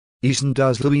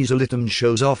EastEnders Louisa Lytton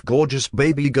shows off gorgeous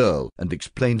baby girl and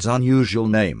explains unusual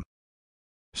name.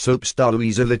 Soap star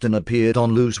Louisa Lytton appeared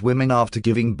on Loose Women after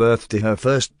giving birth to her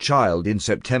first child in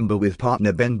September with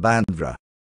partner Ben Bhanvra.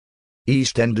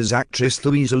 EastEnders actress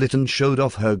Louisa Lytton showed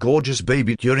off her gorgeous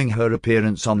baby during her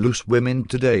appearance on Loose Women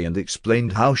today and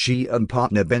explained how she and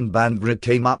partner Ben Bhanvra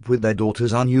came up with their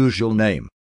daughter's unusual name.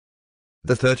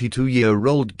 The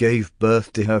 32-year-old gave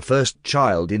birth to her first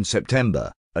child in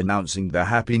September, announcing the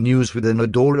happy news with an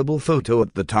adorable photo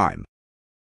at the time.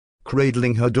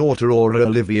 Cradling her daughter Aura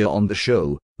Olivia on the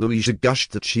show, Louisa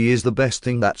gushed that she is the best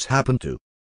thing that's happened to.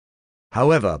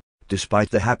 However,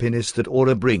 despite the happiness that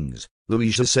Aura brings,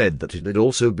 Louisa said that it had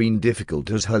also been difficult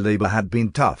as her labor had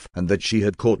been tough and that she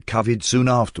had caught COVID soon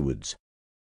afterwards.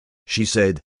 She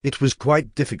said, "It was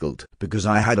quite difficult because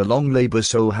I had a long labor,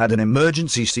 so had an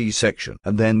emergency C-section,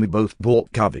 and then we both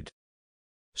bought COVID.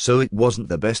 So it wasn't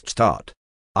the best start."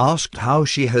 Asked how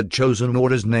she had chosen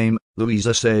Aura's name,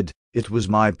 Louisa said, "It was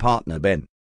my partner Ben.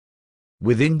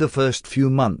 Within the first few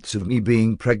months of me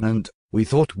being pregnant, we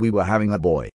thought we were having a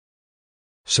boy.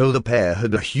 So the pair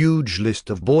had a huge list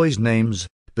of boys' names,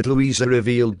 but Louisa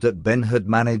revealed that Ben had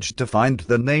managed to find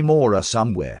the name Aura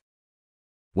somewhere.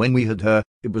 When we had her,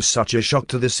 it was such a shock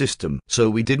to the system, so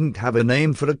we didn't have a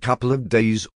name for a couple of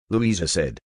days," Louisa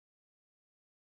said.